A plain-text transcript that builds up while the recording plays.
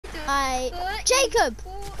Jacob,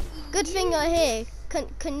 good thing you're here.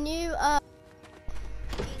 Can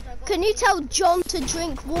you tell John to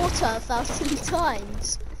drink water 1,000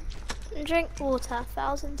 times? Drink water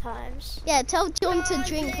 1,000 times. Yeah, tell John to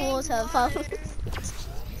drink water 1,000.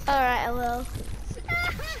 Alright, I will.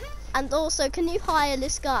 And also, can you hire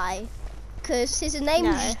this guy? Cause his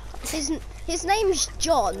name's his name's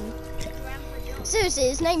John. Seriously,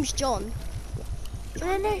 his name's John.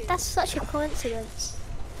 Really? That's such a coincidence.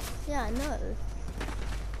 Yeah, I know.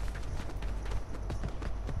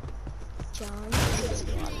 John. It's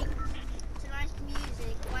nice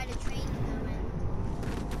music. Why the train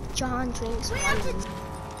going? John drinks We wine. have to.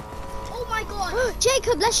 Oh my god!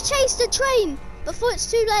 Jacob, let's chase the train before it's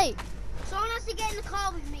too late. Someone has to get in the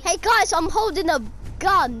car with me. Hey guys, I'm holding a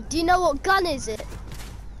gun. Do you know what gun is it?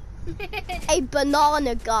 A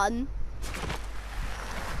banana gun.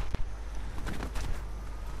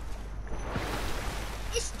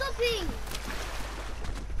 It's stopping.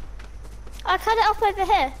 I'll cut it off over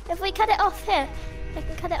here. If we cut it off here, we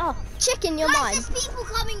can cut it off. Chicken your Guys, mind. there's people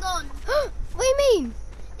coming on. What do you mean?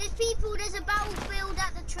 There's people. There's a battlefield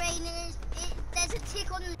at the train, and there's a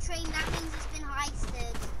tick on the train. That means it's been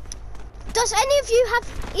heisted. Does any of you have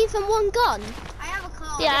even one gun? I have a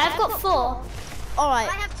car. Yeah, I've got 4. Alright.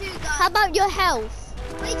 I have 2 guns. How about your health?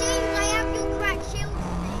 Wait, James, I have your crack shield with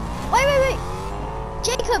me. Wait.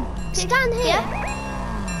 Jacob, stand here. Yeah?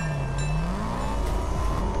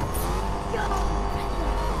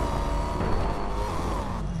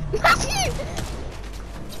 Matthew!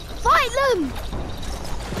 Fight them!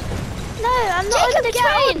 No, I'm not on the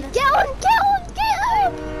train. Get on!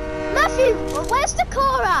 Matthew, where's the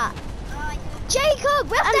car at? Jacob,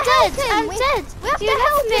 we have to help him. I'm dead. We have to You help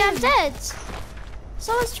left me, him. I'm dead.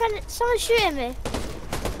 Someone's shooting me.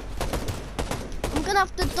 I'm gonna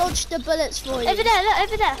have to dodge the bullets for you. Over there, look,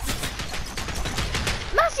 over there.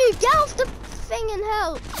 Matthew, get off the thing and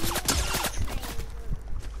help.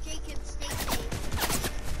 Jacob, stay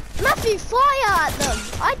safe. Matthew, fire at them.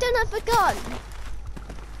 I don't have a gun.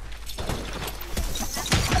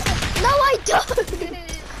 No, I don't.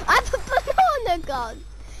 I have a banana gun.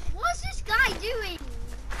 What's this guy doing?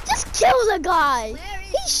 Just kill the guy. Where is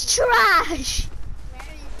He's trash.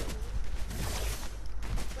 Where is he?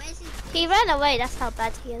 Where's his? He ran away, that's how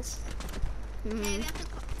bad he is. Okay, we have to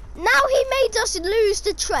Now he made us lose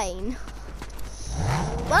the train.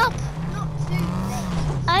 Well, not too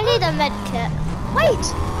late. I need a med kit. wait,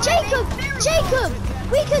 Jacob,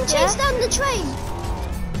 we can chase down the train.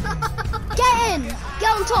 Get in,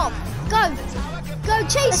 get on top, go,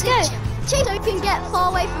 chase Let's it. Chase so we can get far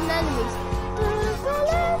away from the enemies.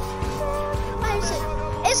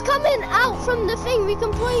 It's coming out from the thing. We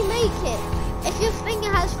can probably make it if your thing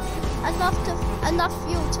has enough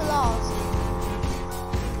fuel to last.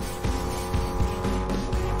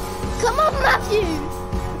 Come on, Matthew!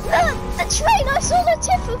 Look, the train! I saw the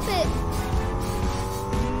tip of it!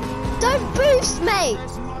 Don't boost, mate!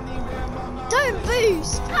 Don't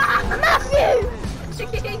boost! Ah, Matthew!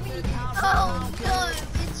 Oh no!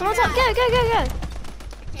 Someone's up, go. Okay, we got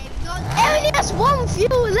It only has 1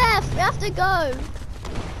 fuel left. We have to go.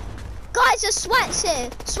 Guys, there's Sweats here.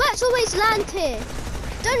 Sweats always land here.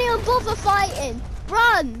 Don't even bother fighting.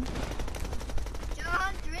 Run!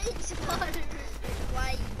 John drinks water.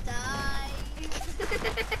 Why die?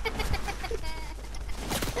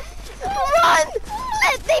 Run!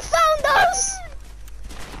 They found us!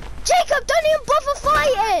 Jacob, don't even bother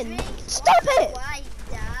fighting! Stop it! Why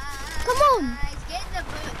die? Come on. Get in the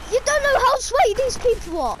boat. You don't know how sweaty these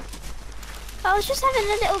people are. I was just having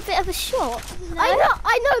a little bit of a shot. No?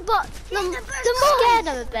 I know, but the more Scared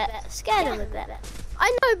them a bit. Scared them a bit. I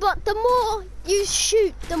know, but the more you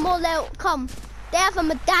shoot, the more they'll come. They have a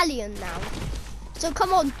medallion now, so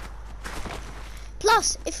come on.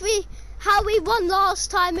 Plus, how we won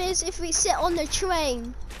last time is if we sit on the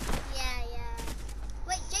train. Yeah.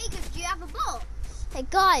 Wait, Jacob, do you have a box? Hey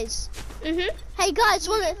guys. Mhm. Hey guys,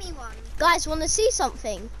 Can you give me one? wanna see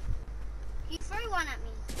something? You throw one at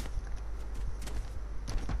me.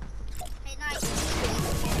 Hey, nice.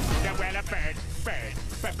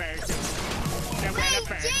 Wait,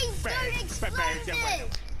 James, don't explode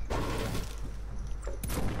it.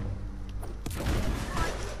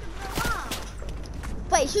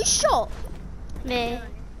 Wait, who shot? Me.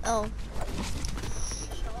 Oh.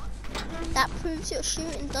 That proves your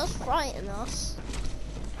shooting does frighten us.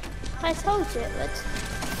 I told you it would.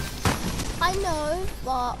 I know,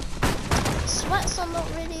 but Sweats are not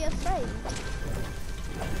really afraid.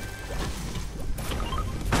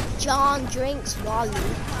 John drinks water.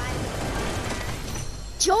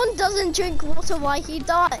 John doesn't drink water while he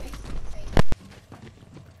dies.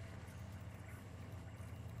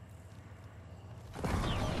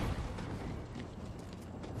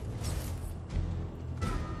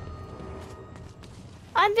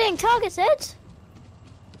 I'm being targeted.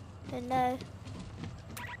 Oh no.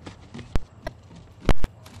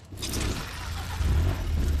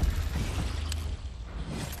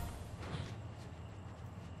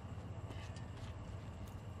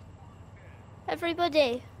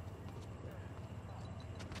 Everybody.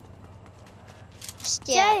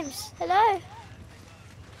 Yeah. James, hello.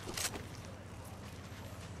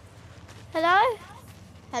 Hello?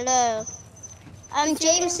 Hello.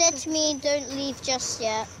 James said to me, don't leave just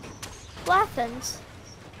yet. What happened?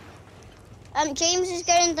 James is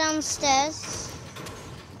going downstairs.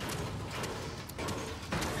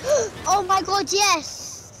 Oh my god,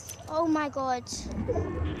 yes! Oh my god.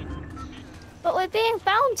 But we're being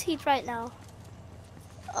bountied right now.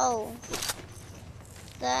 Oh.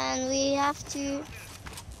 Then we have to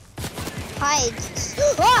hide.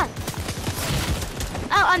 Ah!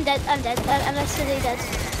 Oh, I'm dead. I'm actually dead.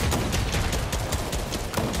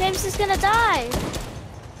 James is gonna die.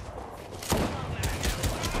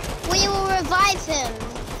 We will revive him.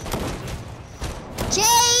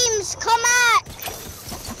 James, come back!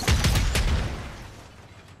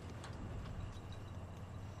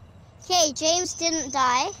 Okay, James didn't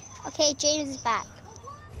die. Okay, James is back.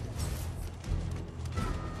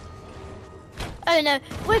 Oh no,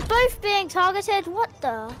 we're both being targeted. What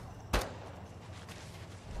the?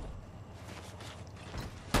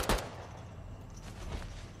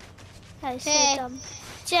 That is so Okay. dumb.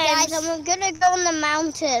 James, Guys, I'm gonna go on the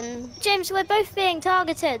mountain. James, we're both being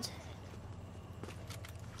targeted.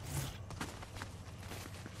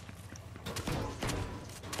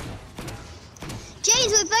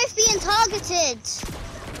 James, we're both being targeted.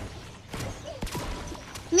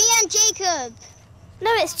 Me and Jacob.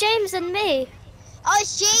 No, it's James and me. Oh,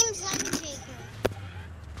 it's James and Jacob.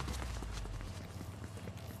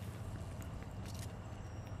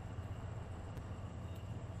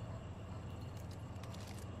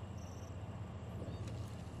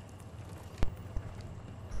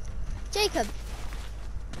 Jacob.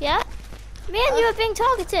 Yeah? Me and you are being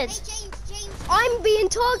targeted. Hey, James. I'm being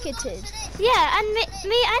targeted. Yeah, and me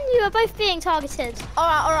and you are both being targeted.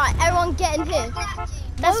 Alright, everyone get in here.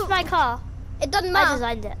 That's No. my car. It doesn't I matter.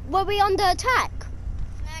 designed it. Were we under attack?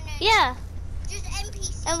 No. Yeah, Just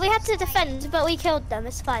NPCs. and we had to defend, but we killed them.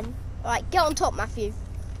 It's fine. Alright, get on top, Matthew.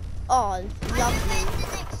 Oh,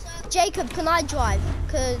 lovely. Jacob, can I drive?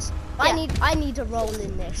 Because Yeah. I need a role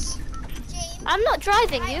in this. James. I'm not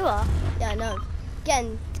driving, you are. Yeah, I know.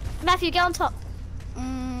 Again. Matthew, get on top.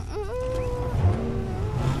 Mm, mm,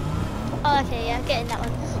 Oh, okay, yeah, get in that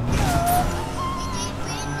one.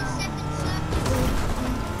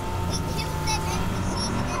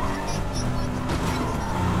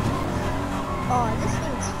 Oh, this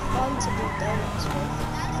thing's fun to do donuts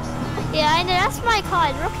with. Yeah, I know, that's my car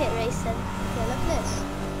in rocket racing. Okay, look at this.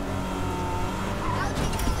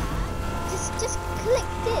 Just click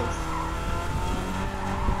this.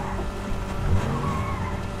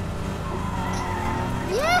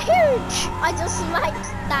 Yahoo! I just smacked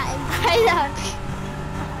that in. I know.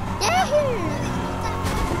 Yahoo!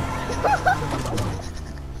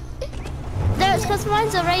 No, it's because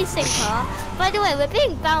mine's a racing car. By the way, we're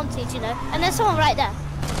being bountied, you know, and there's someone right there.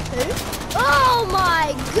 Who? Oh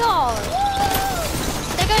my god!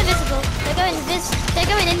 They're going invisible. They're going invis. They're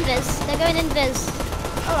going invis. They're going invis.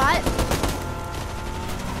 Alright.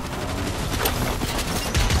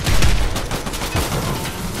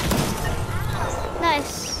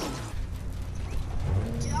 Nice.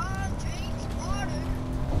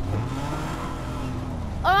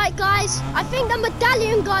 Alright guys, I think the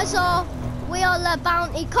medallion guys are, we are the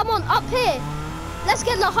bounty. Come on, up here. Let's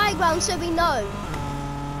get the high ground so we know.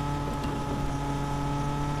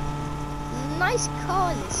 Nice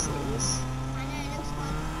car this is.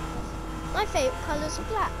 My favourite colours are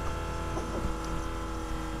black.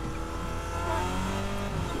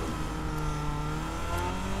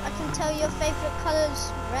 I can tell your favourite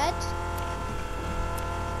colour's red.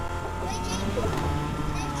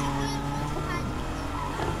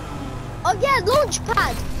 Oh yeah, launch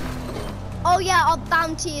pad. Oh yeah, our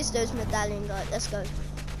bounty is those medallion guys. Let's go.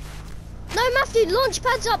 No, Matthew, launch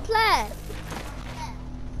pad's up there.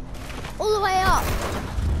 All the way up.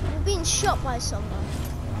 We're being shot by someone.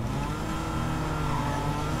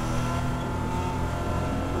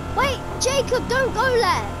 Wait, Jacob, don't go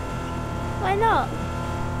there. Why not?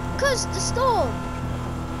 Cause the storm.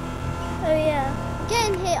 Oh yeah. Get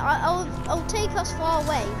in here. I'll take us far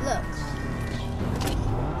away. Look.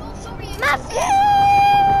 Matthew!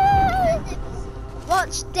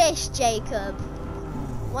 Watch this, Jacob.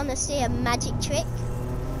 Wanna see a magic trick?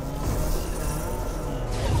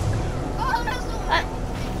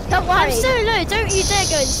 Don't worry. I'm so low. Don't you dare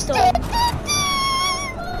go in storm.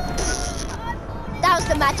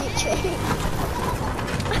 the magic trick.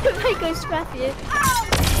 Oh my gosh, Matthew.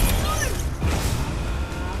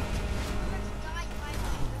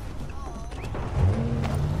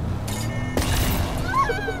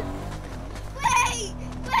 Wait!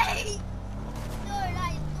 Wait! No,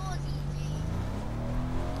 that is not easy.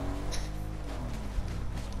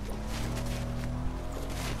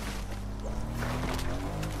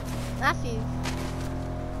 Matthew,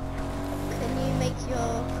 can you make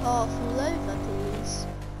your car fall over, please?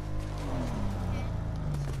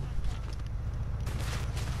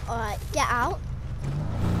 Alright, get out.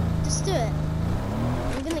 Just do it.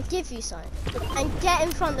 I'm gonna give you something. And get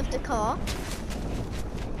in front of the car.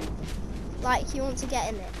 Like you want to get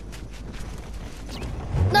in it.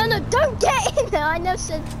 No, don't get in there. I never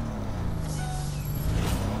said.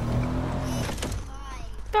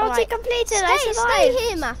 Bounty completed. I Stay survived.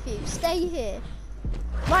 here, Matthew. Stay here.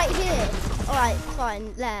 Right here. Alright,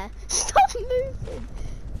 fine. There. Stop moving.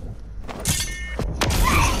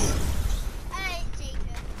 Hey,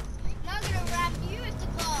 Jacob. I'm not gonna wrap you with the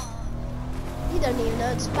car. You don't even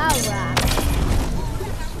know it's about that.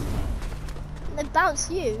 They bounce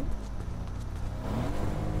you.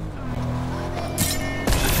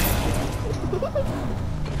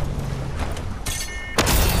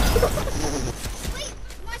 Wait,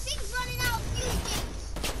 my thing's running out of fuses.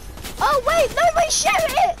 Oh wait, no, wait,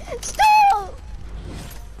 shoot it! Stop!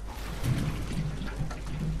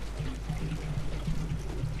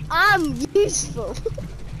 I'm useful.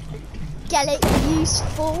 Get it?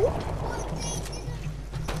 Useful.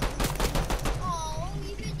 Oh,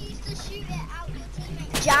 you could use to shoot it out your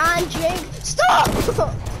teammate. John drink. Stop!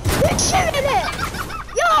 You're shooting it!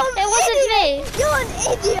 You're an It wasn't idiot. me. You're an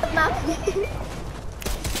idiot, Matthew.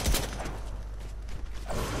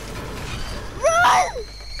 Run!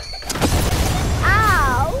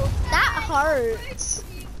 Ow! That hurts.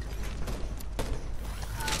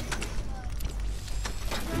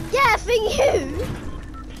 Yeah, for you.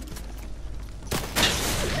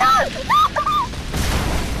 No!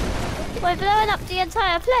 We're blowing up the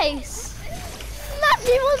entire place.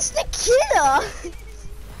 Matthew wants to kill her.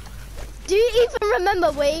 Do you even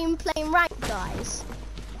remember we were playing ranked, guys?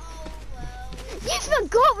 Oh, well. You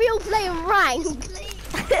forgot we were playing ranked.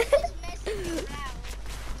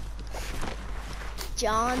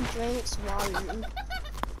 John drinks one.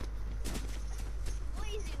 What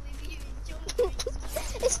is it with you and John?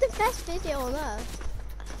 It's the best video on earth.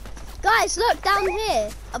 Guys, look down here.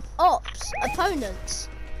 Ops, opponents.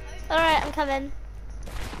 Alright, I'm coming.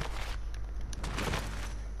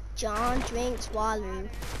 John drinks Walu.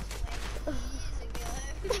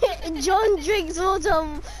 John drinks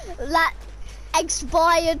water that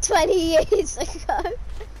expired 20 years ago.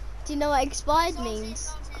 Do you know what expired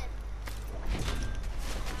means?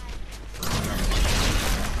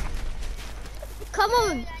 Come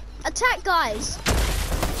on, attack, guys.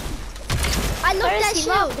 I Where knocked is that he?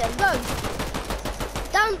 shield. Mark him. Go.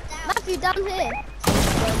 Down, Matthew, down here.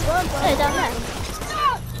 Oh, down there.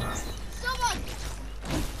 Someone!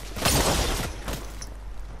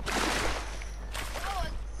 Oh,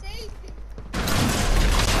 save me.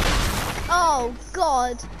 Oh,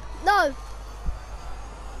 God. No.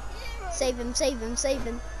 Save him, save him, save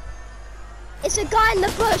him. It's a guy in the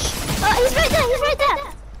bush. Oh, he's right there. He's right there.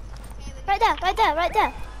 Right there. Right there. Right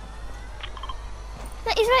there.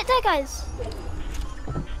 No, he's right there, guys.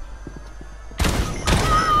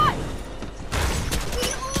 We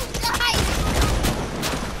all died!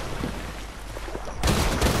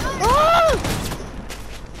 Oh!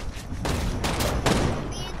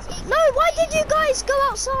 Being taken. No, why did you guys go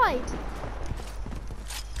outside?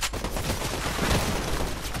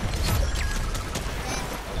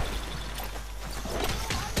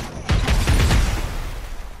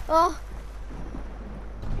 Oh,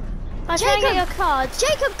 I'll try and get Jacob. your card.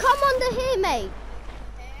 Jacob, come under here, mate.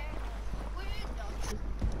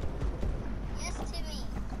 Yes, Timmy.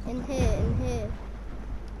 In here.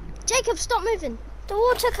 Jacob, stop moving. The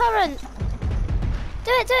water current.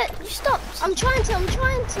 Do it. You stopped. I'm trying to.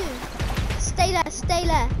 Stay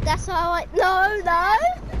there. That's how I. No.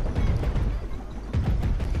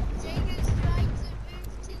 Jacob's trying to move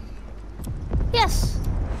to you. Yes.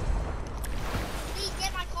 Please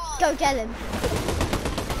get my car. Go get him.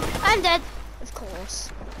 I'm dead. Of course.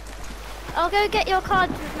 I'll go get your card,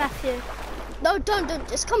 Matthew. No, don't.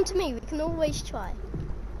 Just come to me. We can always try.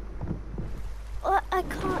 Well, I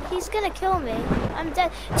can't. He's gonna kill me. I'm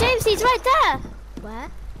dead. James, he's right there. Where?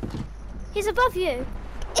 He's above you.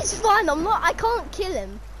 It's fine. I can't kill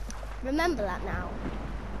him. Remember that now.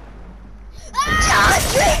 John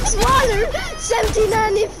drinks water.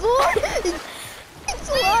 1794. It's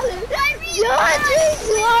water. John drinks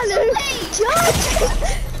water. John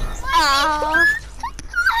drinks. Ah.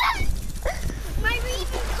 My reading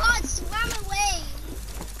card swam away.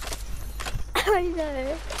 I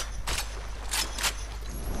know.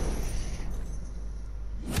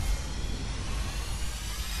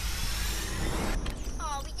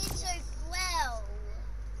 Oh, we did so well.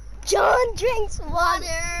 John drinks water.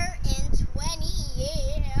 Water in 20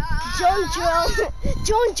 years.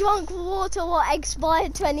 John drank water what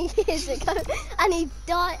expired 20 years ago, and he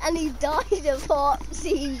died of heart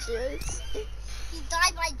seizures. He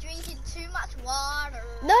died by drinking too much water.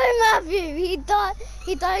 No, Matthew, he died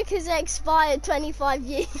because it expired 25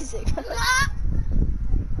 years ago.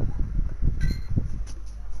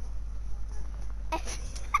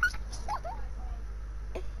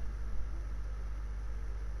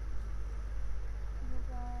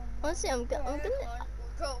 Honestly, I'm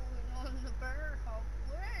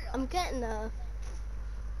getting a.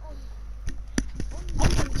 I'm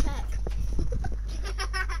gonna check.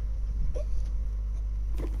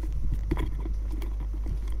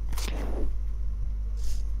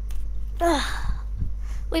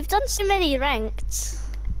 We've done so many ranked.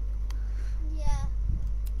 Yeah.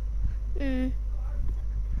 Mm.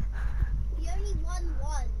 We only won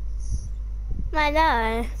once. I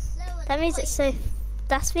know. So That means it's so.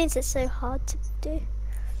 That means it's so hard to do.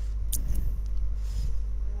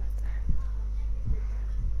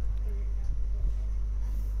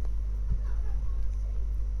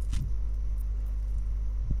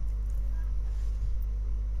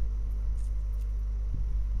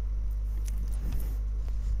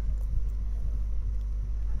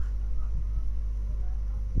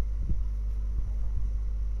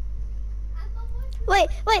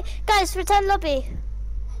 Wait, guys, return lobby.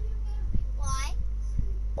 Why?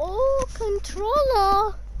 Oh,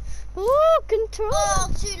 controller. Oh, controller. Oh,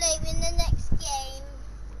 too late. We're in the next game.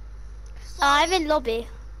 I'm in lobby.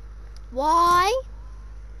 Why?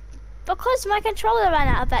 Because my controller ran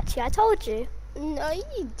out of battery, I told you. No,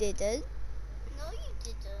 you didn't. No, you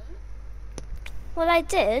didn't. Well, I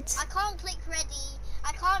did. I can't click ready.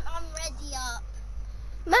 I can't unready up.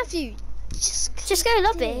 Matthew, Just go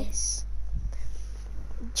lobby. this.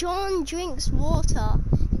 John drinks water.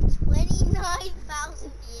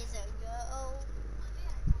 29,000 years ago.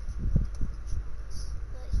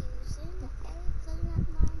 But he was in heaven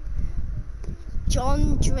at 9.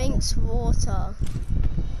 John drinks water.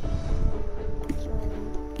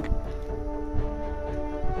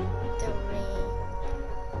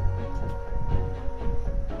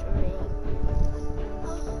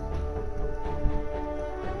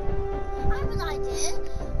 I have an idea.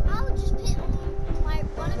 I'll just pick on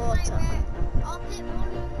I'll pick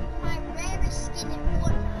one of my rarest skin in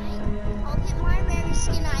Fortnite. I'll pick my rarest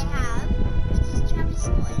skin I have, which is Travis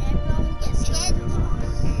Scott, and everyone will get scared of us.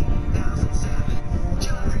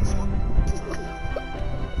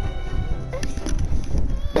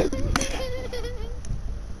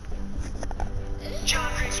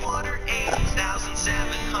 John drinks water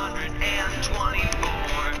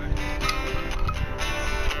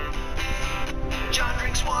 8,724. John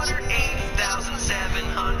drinks water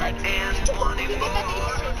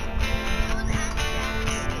 8,724.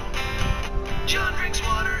 John drinks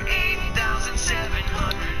water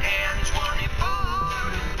 8,724.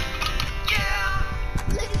 Yeah.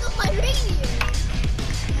 Look at my radio.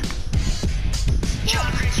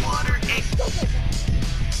 John drinks water 8.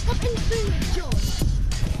 Stop interfering with John.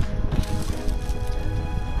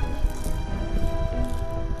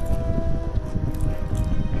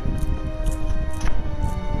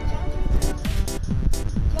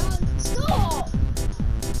 Stop!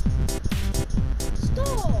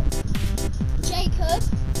 Stop! Jacob?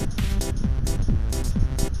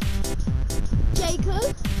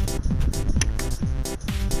 Jacob?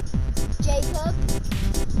 Jacob?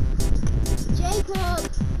 Jacob?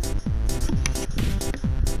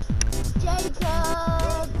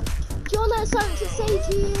 Jacob! John has something to say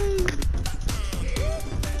to you!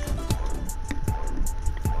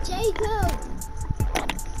 Jacob!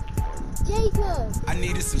 Jacob! I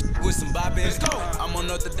needed some with some bop in. Let's go. I'm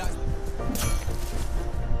unorthodox.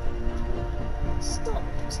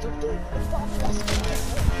 Stop doing the bomb.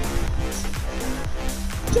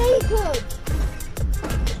 Jacob!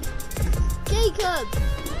 Jacob!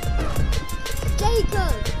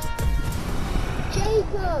 Jacob!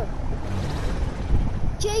 Jacob!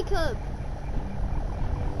 Jacob!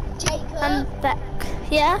 Jacob! I'm back.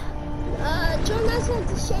 Yeah? John has something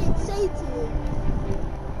to say to you.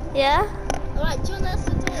 Yeah? Alright, John has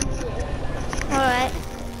to talk to you. Alright.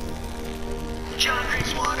 John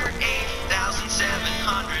drinks water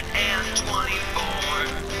 8,724.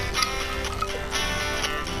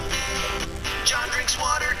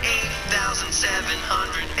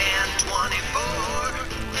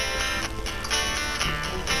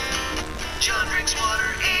 8,724. John drinks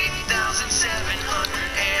water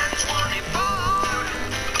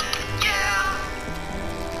 8,724. Yeah.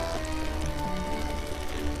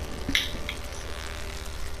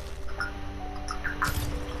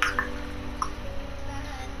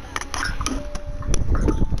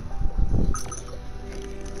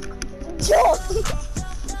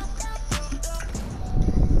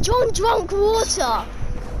 John drunk water.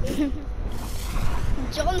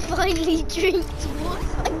 John finally drinks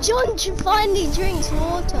water. John finally drinks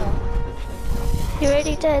water. You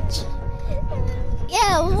already did.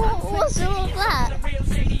 Yeah, what's all that?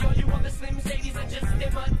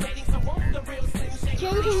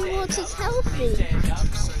 Drinking water's healthy.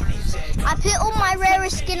 I put on my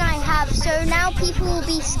rarest skin I have, so now people will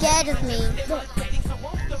be scared of me.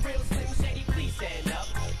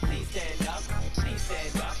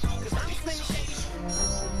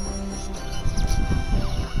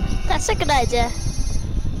 That's a good idea.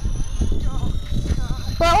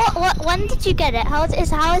 Well, when did you get it? How is it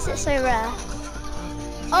so rare?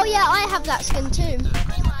 Oh yeah, I have that skin too.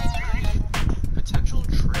 Potential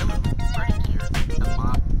trailer ready here. The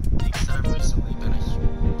mod leaks that have recently been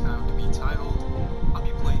found to be titled I'll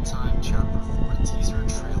Be Playtime Chapter 4 Teaser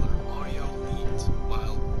Trailer Audio Leaked,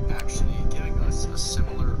 while actually giving us a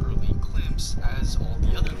similar early glimpse as all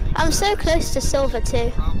the other things. I'm so close to silver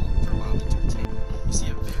too. Problem for Wild Entertainment. You see,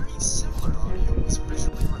 a very similar audio was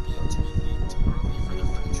originally revealed to be leaked early for the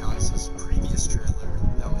franchise's previous trailer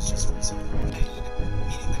that was just recently made,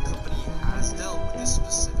 meaning the company has dealt with this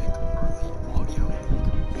specific early audio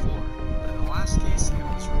leak before. But in the last case, it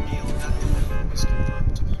was revealed that the leak was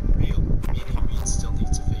confirmed to be real, meaning we'd still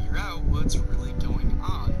need to figure out what's really going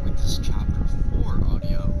on with this Chapter 4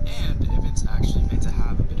 audio, and if it's actually meant to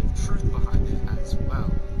have a bit of truth behind it as well.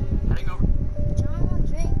 Heading over.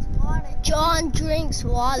 John drinks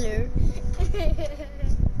water.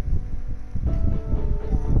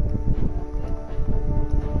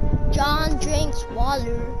 John drinks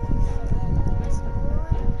water.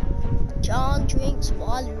 John drinks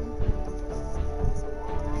water.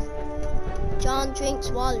 John drinks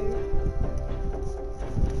water.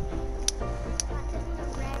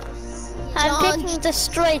 I'm picking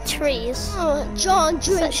destroy trees. John drinks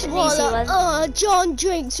Such an easy water. one. John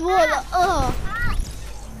drinks water.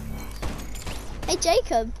 Hey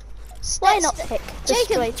Jacob. Why not pick Jacob.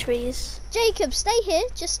 destroy trees? Jacob, stay here.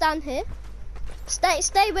 Just stand here.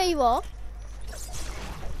 Stay where you are.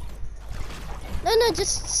 No,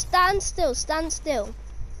 just stand still. Stand still.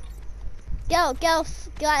 Get off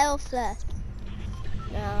there.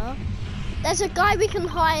 No. There's a guy we can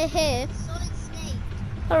hire here.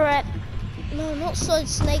 Alright. No, not Solid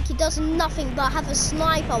Snake. He does nothing but have a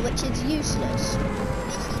sniper, which is useless.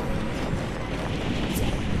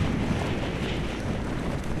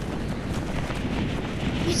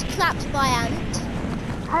 He's clapped by Ant.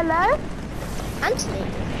 Hello? Anthony.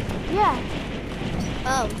 Yeah.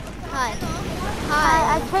 Oh, hi.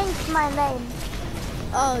 I changed my name.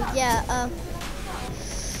 Oh yeah.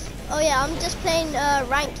 Oh yeah. I'm just playing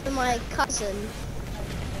ranked with my cousin.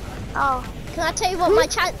 Oh. Can I tell you what my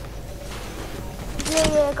challenge?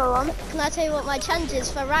 Yeah, go on. Can I tell you what my challenge is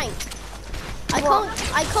for ranked?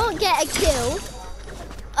 I can't get a kill.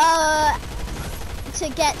 To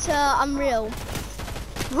get to Unreal.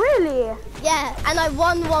 Really? Yeah, and I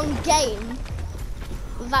won one game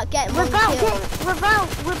without getting one kill.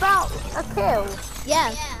 Without a kill?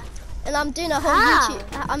 Yeah. And I'm doing a whole How?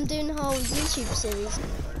 I'm doing a whole YouTube series.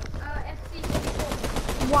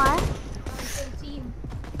 Why?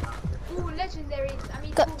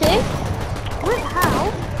 Got two? Wait,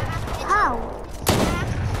 how? How?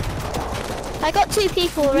 I got two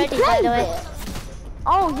people already, by the way. It?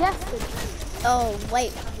 Oh, yes. Oh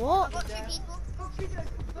wait, what?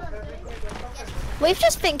 We've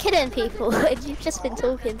just been killing people, and you've just been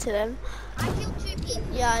talking to them.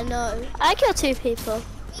 Yeah, I know. I killed two people.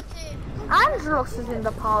 Angelos is in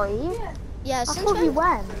the party. Yeah, I since thought he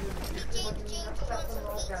when? went.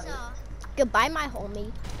 Goodbye, my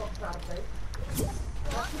homie.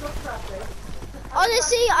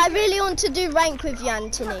 Honestly, I really want to do rank with you,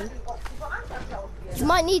 Anthony. You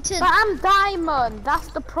might need to. But I'm diamond. That's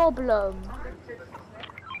the problem.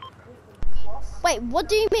 Wait, what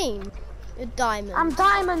do you mean? You're diamond. I'm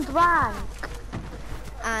diamond rank.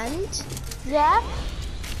 And? Yeah?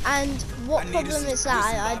 And what problem is that?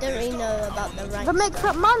 I don't really know about the rank. The Mix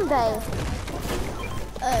Up Monday.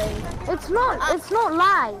 Oh. It's not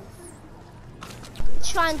live.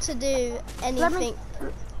 Trying to do anything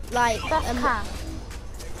like That's calm.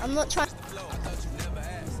 I'm not trying.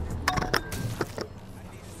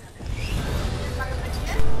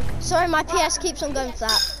 Sorry, my PS keeps on going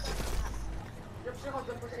flat.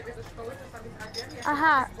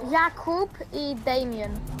 Aha, Jakub i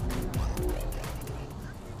Damien.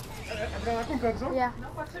 Yeah.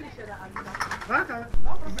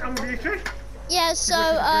 Yeah, so,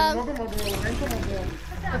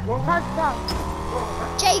 Touch down.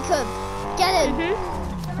 Jacob, get in.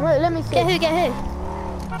 Wait, let me see. Get who?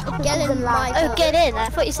 Get in my Oh, get in. I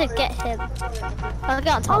thought you said get him. I'll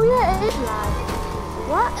get on top. Oh yeah, it is live.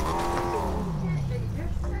 What?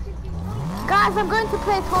 Guys, I'm going to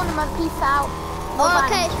play a tournament. Peace out. Oh,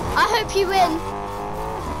 okay, I hope you win.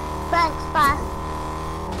 Thanks, bye.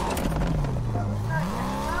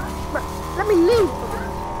 Let me leave.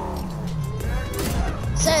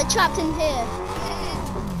 So, trapped in here.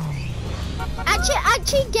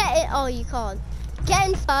 Actually get it. Oh, you can't. Get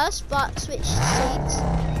in first, but switch seats.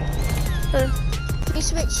 Can you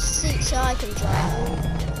switch seats so I can drive?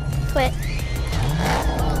 Quit.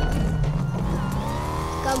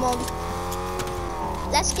 Come on.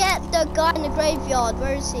 Let's get the guy in the graveyard.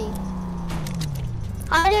 Where is he?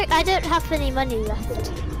 I don't have any money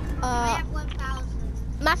left. I have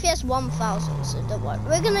 1,000. Matthew has 1,000, so don't worry.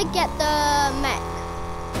 We're gonna get the mech,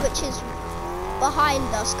 which is behind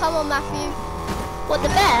us. Come on, Matthew. What, the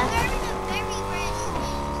bear? They're in a very rare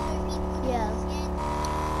state, so people Yeah. can get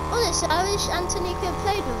Honestly, I wish Anthony could have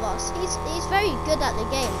played with us. He's very good at the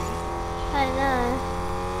game. I know.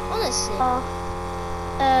 Honestly.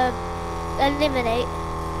 Eliminate.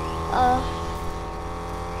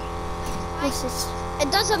 What's this? It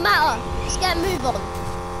doesn't matter. Let's get a move on.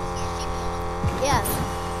 Yeah.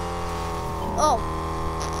 Oh.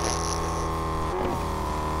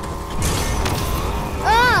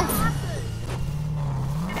 Ah!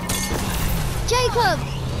 Jacob!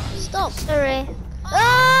 Stop. Sorry.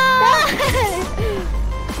 Ah!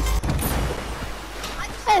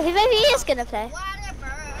 Oh, maybe he is gonna play.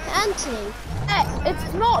 Anthony. Hey,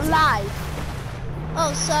 it's not live.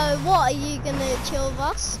 Oh, so what? Are you gonna chill with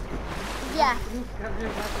us? Yeah.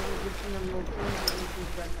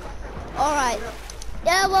 Alright.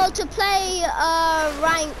 Yeah, well, to play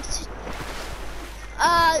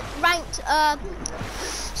ranked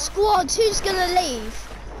squads, who's gonna leave?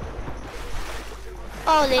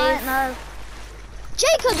 I'll I leave. don't know.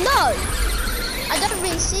 Jacob, no! I don't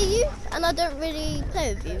really see you, and I don't really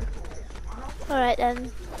play with you. Alright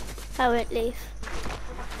then. I won't leave.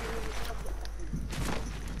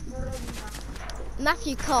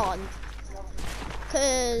 Matthew can't,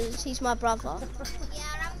 because he's my brother. Yeah,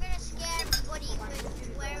 and I'm gonna scare everybody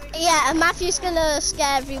with wearing. Yeah, and Matthew's gonna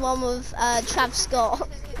scare everyone with Trav Scott,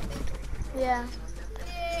 Yeah.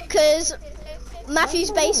 because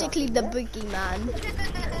Matthew's basically the boogeyman.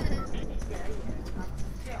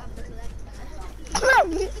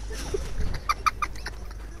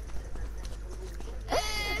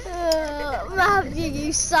 Matthew,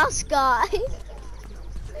 you sus guy.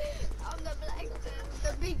 I'm the black,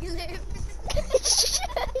 the big lips.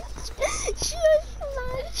 Shush,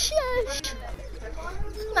 man, shush.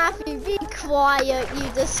 Matthew, be quiet, you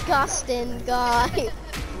disgusting guy.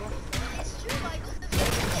 It's true, I got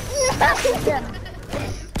the big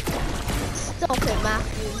lips. Stop it,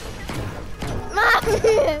 Matthew.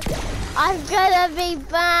 Matthew, I'm gonna be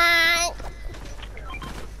back.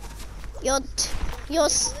 You're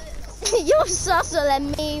susser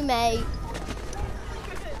than me, mate.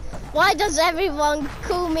 Why does everyone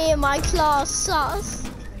call me in my class sus?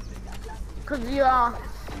 Because you are.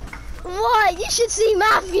 What? You should see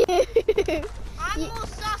Matthew. I'm more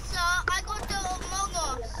susser. I got the Among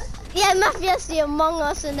Us. Yeah, Matthew has the Among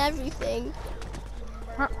Us and everything.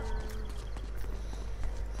 Huh.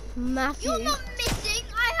 Matthew. You're not missing.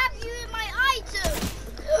 I have you in my item.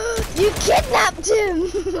 You kidnapped him.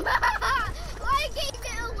 I gave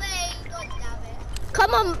it away. God damn it.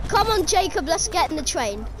 Come on, Jacob. Let's get in the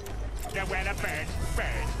train.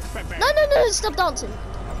 No, stop dancing.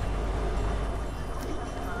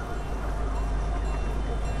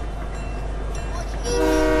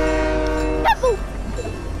 Careful!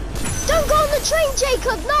 Don't go on the train,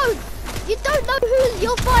 Jacob. No, you don't know who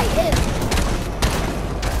you're fighting.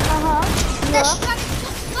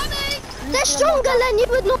 They're stronger than you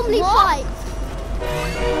would normally fight.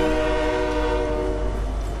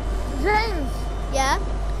 James, Yeah.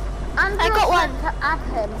 Angela I got one. said to add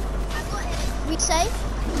him. We say.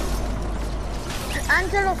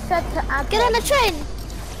 Angela said to add Get him. on the train.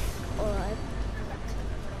 Alright.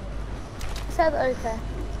 Said okay.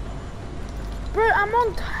 Bro, I'm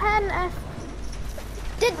on 10 F.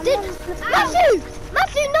 Did Matthew?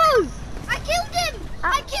 Matthew, no! I killed him.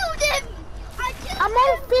 I killed him. I'm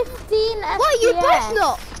on 15 FPS. What? You both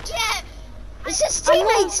not? Yeah. It's just I'm not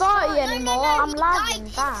teammates. sorry anymore. I'm he lagging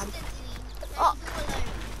died bad. instantly.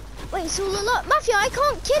 Wait, it's all alone. Matthew, I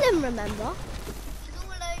can't kill him, remember? He's all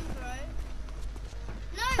alone, bro.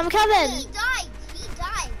 No, I'm coming. He died. He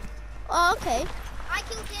died. Oh, okay. I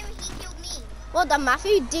killed him, he killed me. Well done,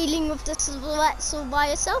 Matthew. Dealing with the sweats all by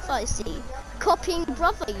yourself, I see. Copying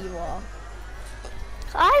brother you are.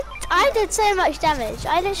 I did so much damage.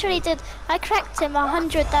 I literally did. I cracked him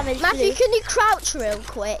 100 damage. Matthew, blue. can you crouch real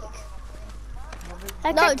quick?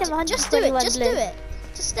 I No, cracked him just do it. 121 Just blue. do it.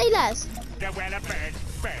 Just stay there.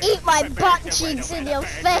 Eat my butt cheeks in your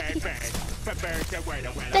face.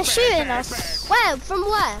 They're shooting us. Where? From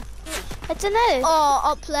where? I don't know. Oh,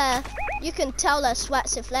 up there. You can tell their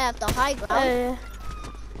sweats if they have the high ground. Oh.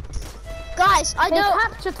 Guys, I They know.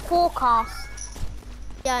 captured forecast.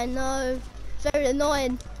 Yeah, I know. Very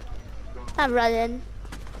annoying. I'm running.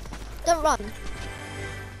 Don't run.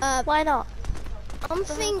 Why not? I'm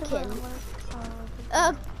thinking.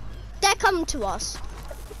 They're coming to us.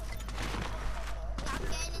 I'm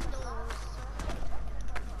getting indoors.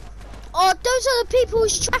 Oh, those are the people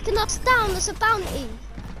who's tracking us down. There's a bounty.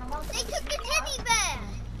 They took the teddy bear.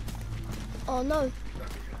 Oh no.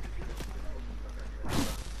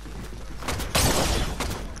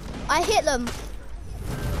 I hit them.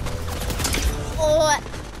 Oh.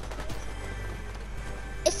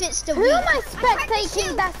 If it's the Who weak. am I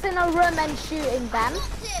spectating that's in a room and shooting them?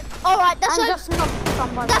 Alright, that's And like, just not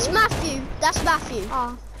somebody. that's Matthew. That's Matthew.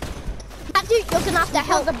 Oh, Matthew, you're gonna have to you're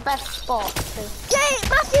help. the best spot. too. Yeah,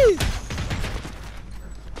 Matthew!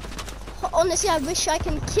 Honestly, I wish I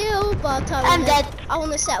can kill, but I'm dead. I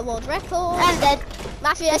want to set a world record. I'm dead.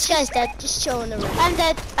 Matthew, This guy's dead. Just chill in the room. I'm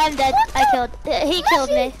dead. I'm dead. I killed. He killed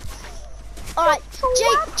me. Alright,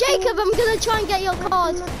 Jacob, I'm gonna try and get your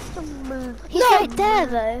card. He's right there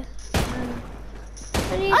though.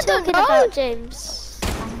 What are you I don't talking know. about, James?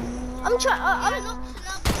 I'm trying. I'm Another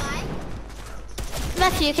guy.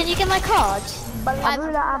 Matthew, can you get my card?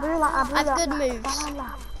 I've good moves.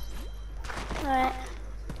 Alright.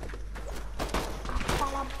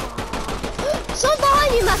 Someone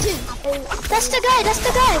behind you, Matthew. That's the guy. That's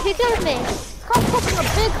the guy who killed me. Stop talking a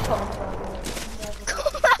big phone. Come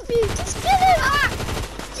on, Matthew, just kill him. Ah!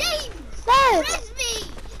 James! No. Frisbee!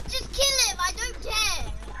 Just kill him, I don't care.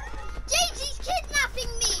 James, he's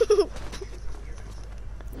kidnapping me.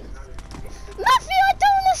 Matthew, I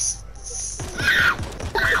don't want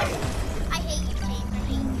I hate you, James. I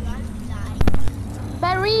hate you. I die.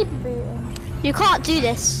 They're rebooting. You can't do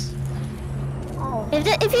this. Oh.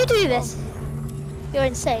 If you do this, you're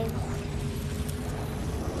insane.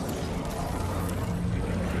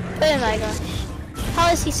 Oh my gosh.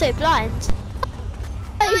 How is he so blind?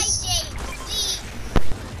 Die, James, please.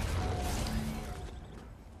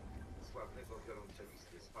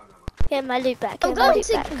 Get my loot back. I'm Get my going loot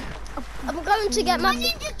to. back. I'm going to get Matthew.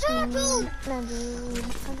 Ninja Turtle!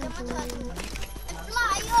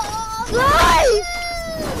 Fly off! Fly!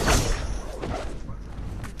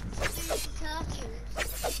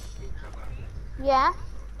 Yeah.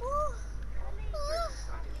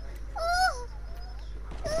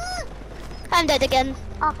 I'm dead again.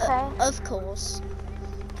 Okay. Of course.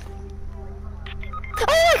 Oh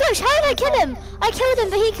my gosh, how did I kill him? I killed him,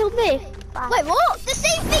 but he killed me. Wait, what? The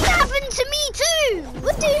same thing happened to me too!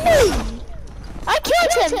 What do you mean? I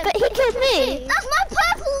killed him, but he killed me. That's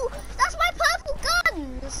my purple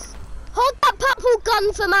guns! Hold that purple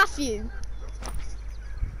gun for Matthew.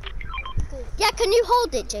 Yeah, can you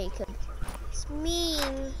hold it, Jacob? It's mean.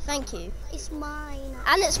 Thank you. It's mine.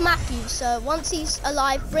 And it's Matthew, so once he's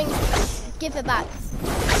alive, give it back.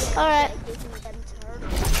 Alright.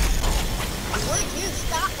 Would you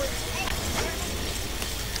start with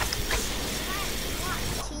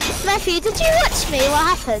Matthew, did you watch me?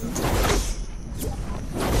 What happened?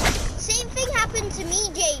 Same thing happened to me,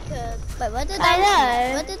 Jacob. Wait, where did I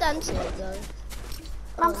know. Where did Anthony go?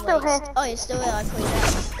 I'm still wait. here. Oh, you're still here. I thought you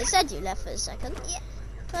left. It said you left for a second. Yeah.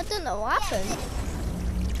 I don't know what happened.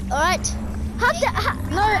 All right.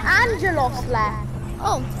 No, Angelos left.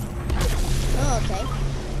 Oh. Oh, okay.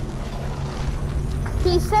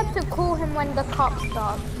 He said to call him when the cup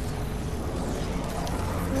starts.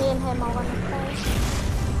 Me and him are on the phone.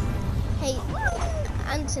 Hey,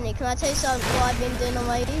 Anthony, can I tell you something? What I've been doing on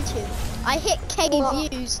my YouTube? I hit K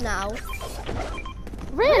What? views now.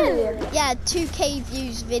 Really? Yeah, 2K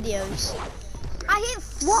views videos. I hit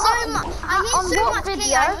What? so much. I hit On so what much K.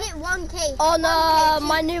 video? I hit 1K. On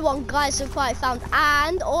my new one, Guys Have Quite Found,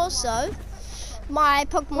 and also my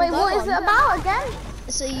Pokemon Wait, Go what is one. it about again?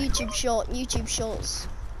 It's a YouTube short, YouTube Shorts.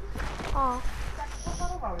 Oh.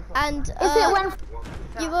 And Is it when?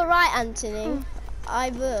 you were right, Anthony. I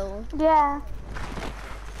will. Yeah.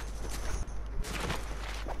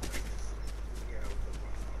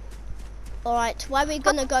 Alright, where are we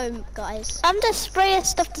gonna go, guys? I'm the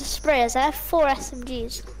sprayest of the sprayers. I have 4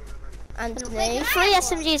 SMGs. Anthony, 3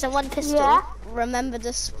 SMGs and 1 pistol. Yeah. remember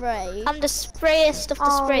the spray. I'm the sprayest of the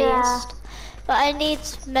Oh, sprayest. yeah. But I need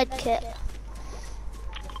medkit.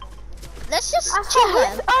 Let's just I chill said, here.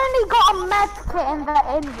 who's only got a med kit in their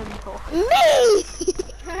inventory? Me!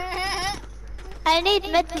 I need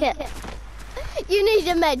medkit. You need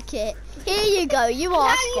a med kit. Here you go, you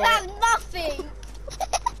asked Now you for have it. nothing.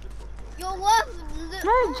 You're worth.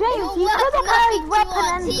 No, James, you could have carried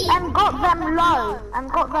weapons and got them low. And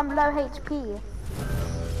got them low HP.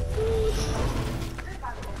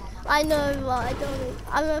 I know, but I don't.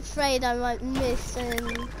 I'm afraid I might miss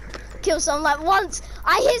and kill someone. Like once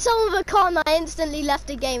I hit someone with a car and I instantly left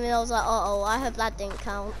the game and I was like, oh, I hope that didn't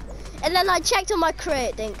count. And then I checked on my career,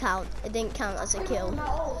 it didn't count. It didn't count as a kill.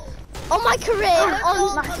 On my career,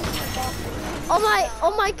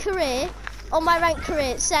 on my career, on my ranked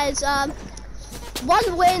career, it says 1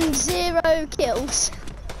 win, 0 kills.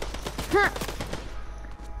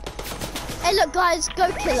 Hey, look, guys, go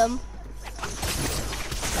kill him.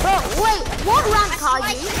 Oh, wait, what rank are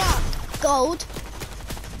you? Gold.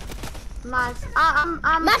 Nice. I'm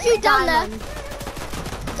Matthew down there. diamond.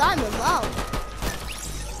 Diamond, wow.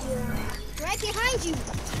 Right behind you.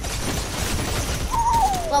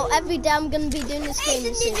 Well, every day I'm gonna be doing this game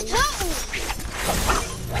It's a Ninja soon. Turtle.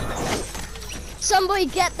 Somebody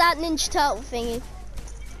get that Ninja Turtle thingy.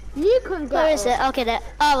 You can get Where is it? I'll get it.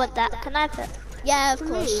 Oh, I want that. Can I have it? Yeah, of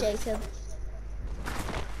course, Jacob.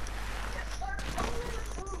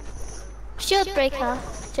 Shield breaker,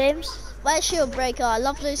 James. Where's shield breaker? I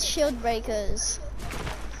love those shield breakers.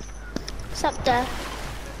 It's up there.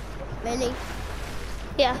 Really?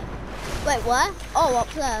 Yeah. Wait, what? Oh, up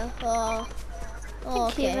there. Oh,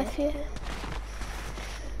 Thank you, okay. Matthew.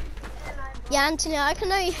 Yeah, Anthony, I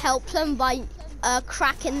can only help them by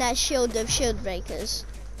cracking their shield of shield breakers.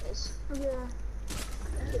 Yeah.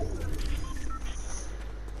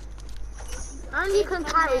 And you can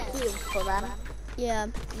carry cubes for them. Yeah,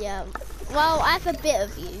 yeah. Well, I have a bit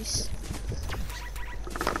of use.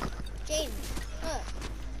 James, look.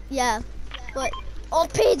 Yeah. But oh,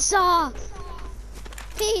 pizza!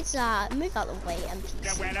 Pizza! Move out the way,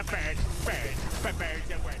 NPC.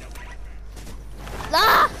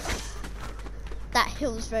 Ah! That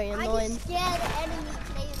hill's very I annoying. just scared the enemy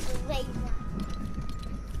players the way.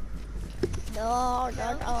 No,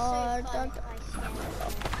 no, no, no, no.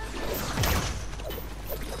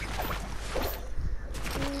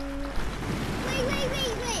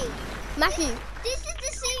 Wait. Matthew, This is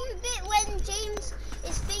the same bit when James'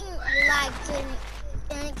 thing lagged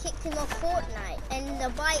and it kicked him off Fortnite and the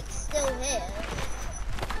bike's still here.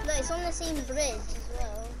 Look, it's on the same bridge as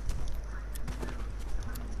well.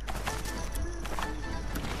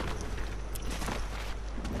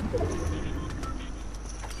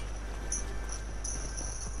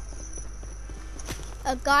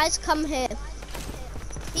 guys, come here.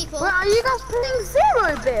 People, Well, are you guys playing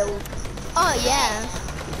zero build? Oh yeah,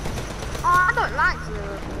 Oh, I don't like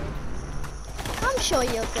zero build. I'm sure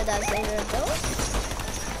you're good at zero build.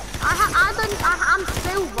 I'm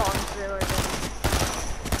silver on zero build.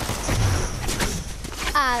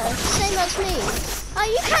 Same as me. Oh,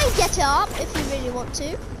 you can get it up if you really want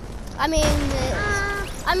to. I mean,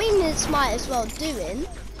 it's might as well doing.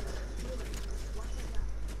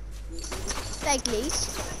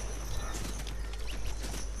 Beglies.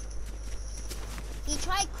 he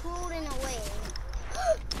tried crawling away.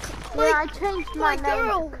 Yeah, I changed my name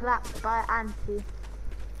girl. to Clapped by Auntie.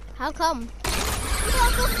 How come?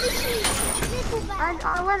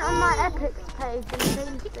 I went on my Epic page and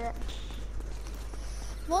changed it.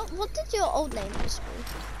 What did your old name just be?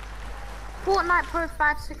 Fortnite Pro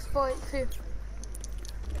 56482.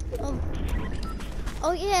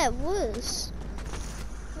 Oh yeah, it was.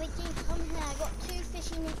 Wait, James, come here. I got 2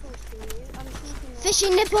 fishy nipples for you. I'm keeping them. Fishy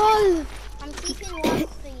nipple. I'm keeping one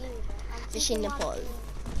for you. I'm Fishy keeping one nipple. for you.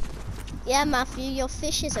 Yeah, Matthew, your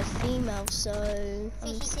fish is a female, so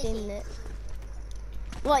I'm Fishy stealing titty. it.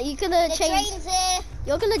 What, you gonna The change? train's here.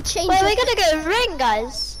 You're gonna change? Wait, your- we're gonna go ring,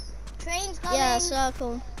 guys. Train's coming. Yeah,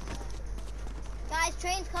 circle. Guys,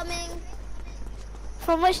 train's coming.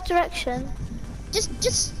 From which direction?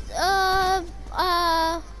 Just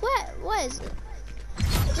where is it?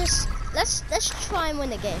 Just let's try and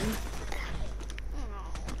win a game.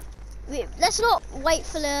 Let's not wait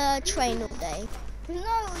for the train all day.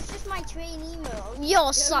 No, it's just my train email.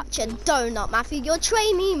 You're such a donut, Matthew. You're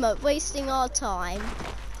train emote, wasting our time.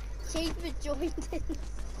 James joined in.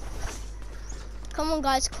 Come on,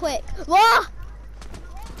 guys, quick. Wah!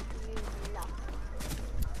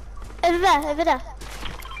 Over there, over there.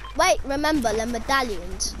 Wait, remember the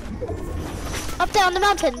medallions. Up there on the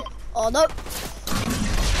mountain. Oh no.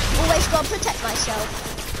 Always gotta protect myself.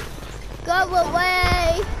 Go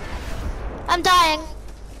away. I'm dying.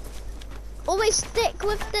 Always stick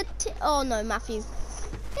with the oh no, Matthew.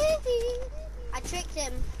 I tricked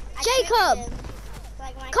him. Jacob!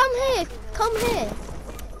 Come here. Come here.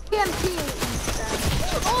 TMT.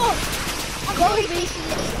 Oh! Kobe.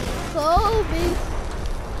 Kobe.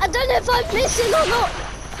 I don't know if I'm missing or not.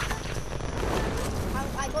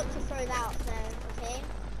 I got to throw that out there, okay?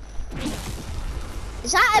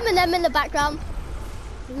 Is that Eminem in the background?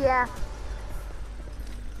 Yeah.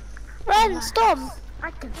 Run, Storm.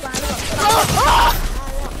 I can fly up. Oh!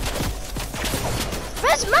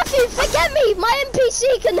 Where's Matthew? Forget me. My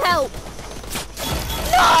NPC can help.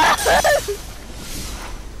 No!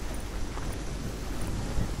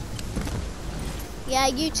 Yeah,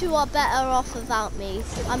 you two are better off without me.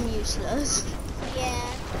 I'm useless. Yeah.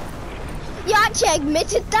 You actually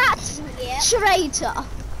admitted that? Yeah. Traitor.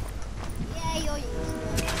 Yeah, you're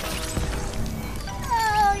useless.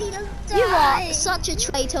 Oh, he'll die. You are such a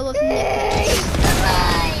traitor with nipples.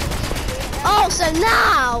 Oh, so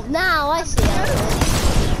now I see it.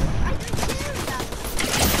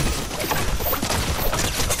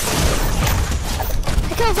 I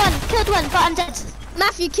don't care about I killed one, but I'm dead.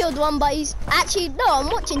 Matthew killed one, but he's actually no. I'm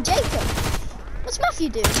watching Jacob. What's Matthew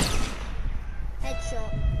doing?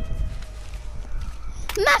 headshot.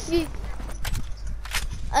 Matthew.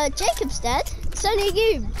 Jacob's dead. It's only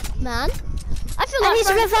you, man. I feel And like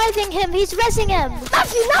he's reviving him. He's rezzing him.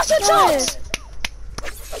 Matthew. Now's your No. chance.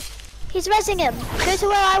 He's rezzing him. Go to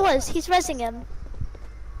where I was. He's rezzing him.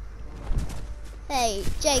 Hey,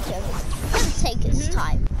 Jacob. Let's take his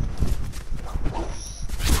time.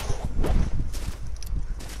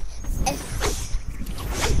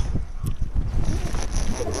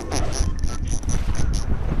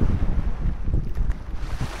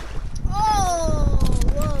 Oh,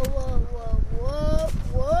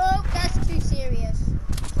 whoa. That's too serious.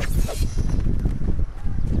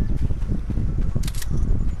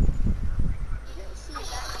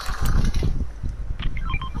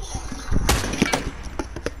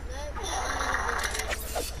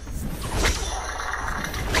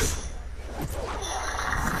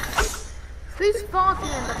 Who's farting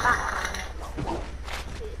in the background?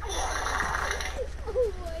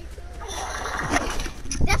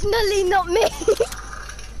 Definitely not me.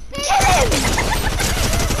 Kill him!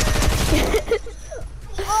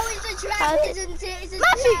 Oh, it's a trap, isn't it? It's a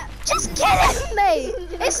Matthew, trap. just kill him, mate.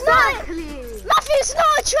 It's not. Matthew, it's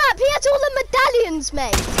not a trap. He has all the medallions,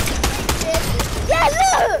 mate. Yeah,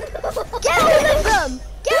 look. Get all of them.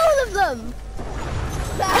 Get all of them.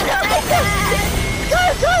 Go.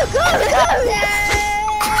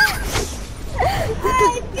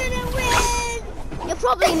 I'm gonna win. You're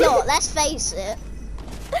probably not. Let's face it.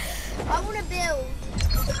 I want to build.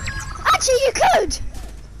 Actually, you could.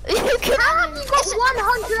 You could. How have you got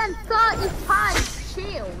 135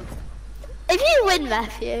 shield? If you win,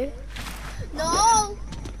 Matthew. No.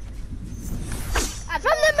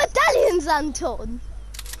 From the medallions, Anton.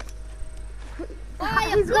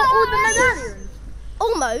 He's got all the medallions.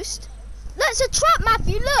 Almost. That's a trap,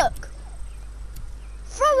 Matthew. Look.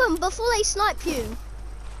 Throw them before they snipe you.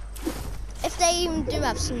 If they even do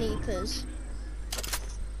have sneakers.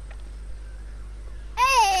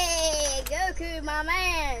 Hey, Goku, my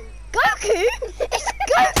man. Goku? It's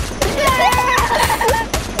Goku!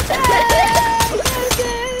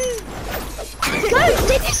 Goku!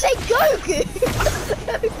 Did you say Goku?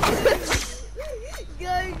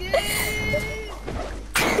 Goku.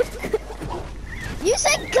 You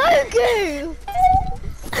said Goku!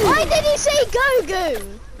 Why did he say Goku?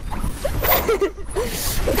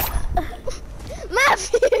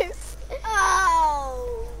 Matthew!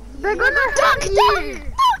 Oh. They're gonna Duck! hurt you.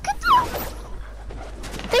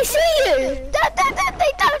 They see you. They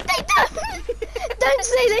don't! Don't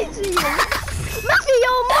say they see you! Matthew,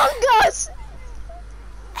 you're among us!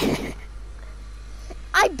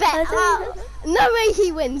 I bet. No way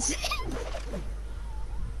he wins.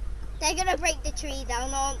 They're gonna break the tree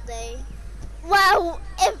down, aren't they? Well,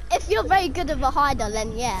 if you're very good of a hider,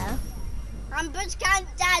 then yeah. I'm Bush Camp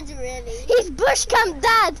Dad, really. He's Bush Camp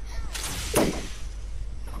Dad!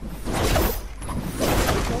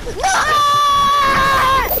 No!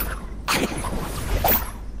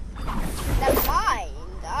 Never mind.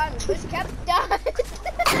 I'm Bush Camp Dad.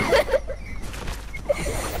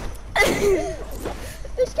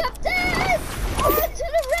 Bush Camp Dad! Oh, to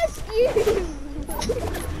the rescue!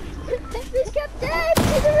 Bush Camp Dad,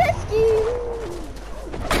 to the rescue!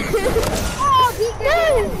 Oh, he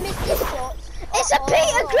missed his shot. It's a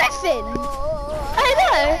Peter Griffin! I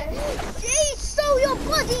know. He stole your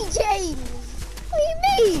body, James.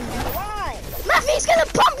 mean? Why? Matthew's gonna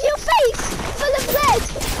pump your face full of lead.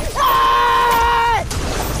 Ah!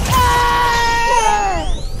 Ah!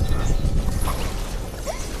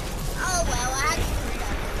 Oh well, I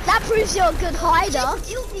That proves you're a good hider. Jacob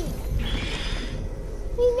killed me.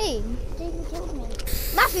 What do you mean? Jacob killed me.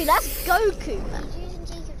 Matthew, that's Goku, man. He's using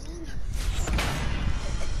Jacob's ammo.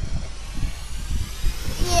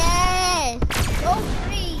 Yeah. Go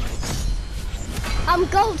free. I'm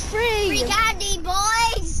gold free. Free candy, boy.